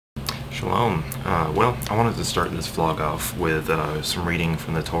Shalom. Well, I wanted to start this vlog off with some reading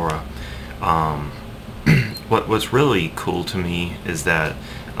from the Torah. What's really cool to me is that,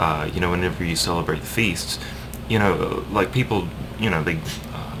 whenever you celebrate the feasts, like people, they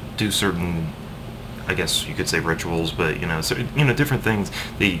do certain, I guess you could say rituals, but, different things.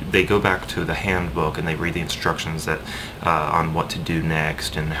 They go back to the handbook and they read the instructions that on what to do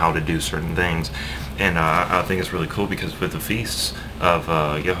next and how to do certain things. And I think it's really cool because with the feasts of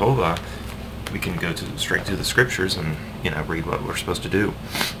Yehovah, we can go straight to the scriptures and read what we're supposed to do.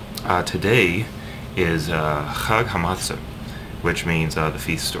 Today is Chag HaMatzot, which means the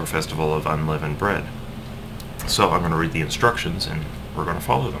feast or festival of unleavened bread. So I'm going to read the instructions and we're going to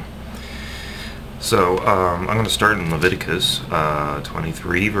follow them. So I'm going to start in Leviticus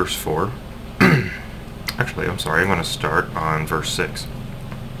 23 verse 4. Actually, I'm sorry, I'm going to start on verse 6.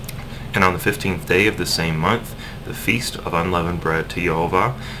 And on the 15th day of the same month, the feast of unleavened bread to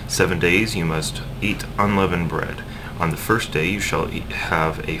Yehovah, 7 days you must eat unleavened bread. On the first day you shall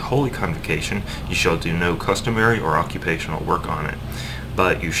have a holy convocation. You shall do no customary or occupational work on it.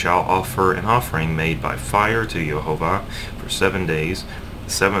 But you shall offer an offering made by fire to Yehovah for 7 days.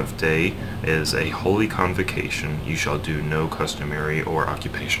 The seventh day is a holy convocation. You shall do no customary or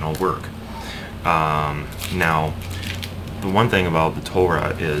occupational work. Now, the one thing about the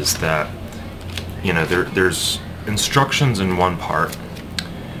Torah is that, there's instructions in one part,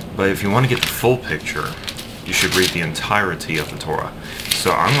 but if you want to get the full picture, you should read the entirety of the Torah. So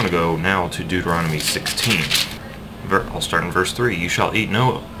I'm going to go now to Deuteronomy 16. I'll start in verse 3. You shall eat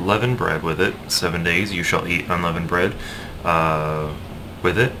no leavened bread with it. 7 days you shall eat unleavened bread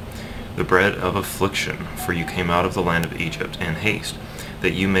with it, the bread of affliction, for you came out of the land of Egypt in haste,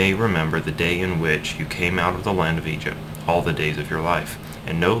 that you may remember the day in which you came out of the land of Egypt, all the days of your life.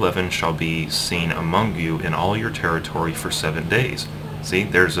 And no leaven shall be seen among you in all your territory for 7 days. See,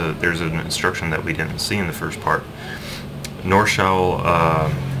 there's an instruction that we didn't see in the first part. Nor shall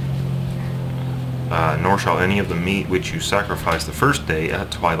any of the meat which you sacrifice the first day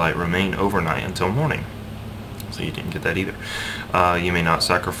at twilight remain overnight until morning. So you didn't get that either. You may not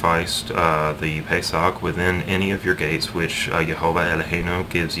sacrifice the Pesach within any of your gates which Yehovah Eloheinu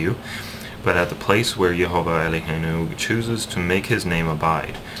gives you, but at the place where Yehovah Eloheinu chooses to make his name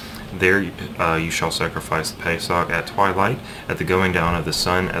abide. There you shall sacrifice the Pesach at twilight, at the going down of the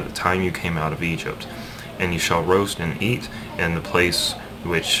sun, at the time you came out of Egypt. And you shall roast and eat in the place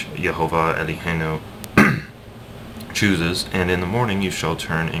which Yehovah Eloheinu chooses, and in the morning you shall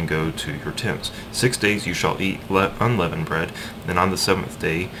turn and go to your tents. 6 days you shall eat unleavened bread, and on the seventh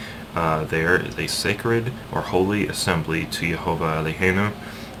day there is a sacred or holy assembly to Yehovah Eloheinu.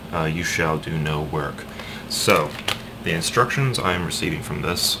 You shall do no work. So, the instructions I am receiving from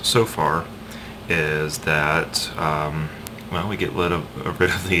this so far is that, we get rid of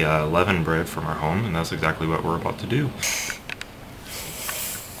the leavened bread from our home, and that's exactly what we're about to do.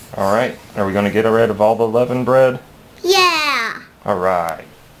 Alright, are we going to get rid of all the leavened bread? Yeah! Alright.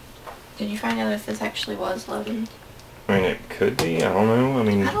 Did you find out if this actually was leavened? I mean, it could be, I don't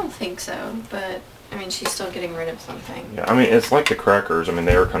know, I don't think so, but, she's still getting rid of something. Yeah, it's like the crackers,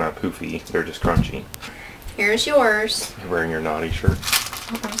 they are kind of poofy, they're just crunchy. Here's yours. You're wearing your naughty shirt.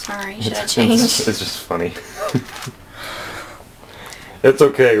 Oh, I'm sorry, should I change? It's just funny. It's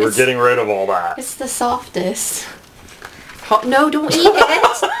okay, we're getting rid of all that. It's the softest. Oh, no, don't eat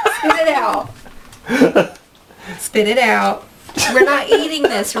it! Spit it out. Spit it out. We're not eating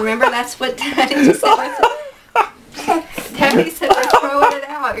this. Remember, that's what Daddy said. Daddy said we're throwing it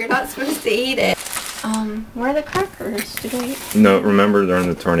out. You're not supposed to eat it. Where are the crackers? Did we... No, remember during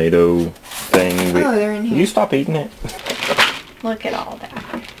the tornado thing. Oh, they're in here. You stop eating it. Look at all that.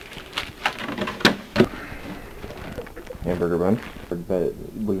 Hamburger bun. But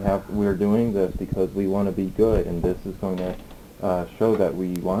we're doing this because we want to be good, and this is going to show that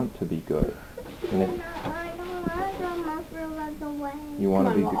we want to be good. And you want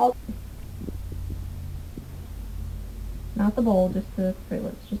to be good. Not the bowl, just the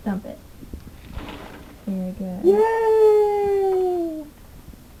fruitlets. Just dump it. Very good. Yay!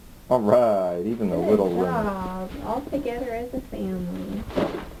 Alright, even the little job. All together as a family.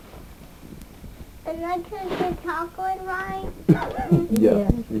 And I took the chocolate, right?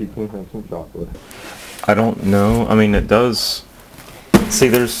 Yes, you can have some chocolate. I don't know. It does... See,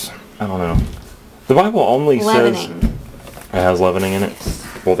 I don't know. The Bible only says... It has leavening in it?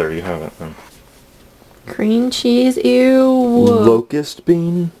 Well, there you have it then. Cream cheese, ew. Locust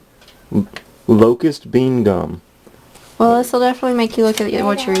bean gum. Well, this will definitely make you look at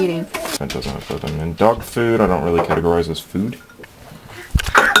what you're eating. That doesn't have leaven. And dog food, I don't really categorize as food.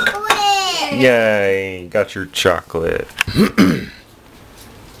 Yay, got your chocolate.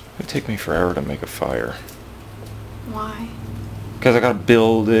 take me forever to make a fire. Why? Because I gotta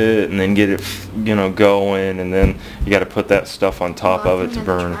build it and then get it, you know, going, and then you gotta put that stuff on top Well, of it's it to in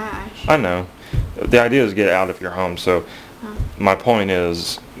the burn. trash. I know. The idea is get it out of your home, so my point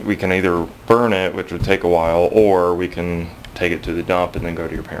is we can either burn it, which would take a while, or we can take it to the dump and then go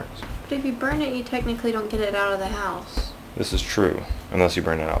to your parents. But if you burn it, you technically don't get it out of the house. This is true, unless you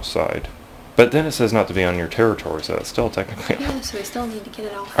burn it outside. But then it says not to be on your territory, so it's still technically... Yeah, so we still need to get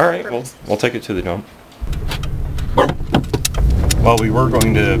it off. Alright, we'll take it to the dump. Well, we were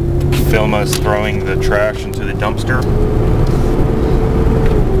going to film us throwing the trash into the dumpster,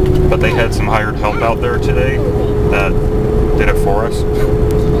 but they had some hired help out there today that did it for us.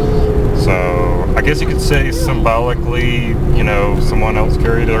 So, I guess you could say symbolically, you know, someone else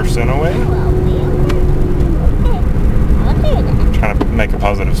carried our sin away. Trying to make a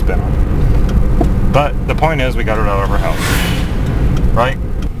positive spin on it. But the point is, we got it out of our house. Right?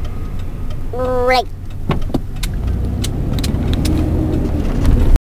 Right.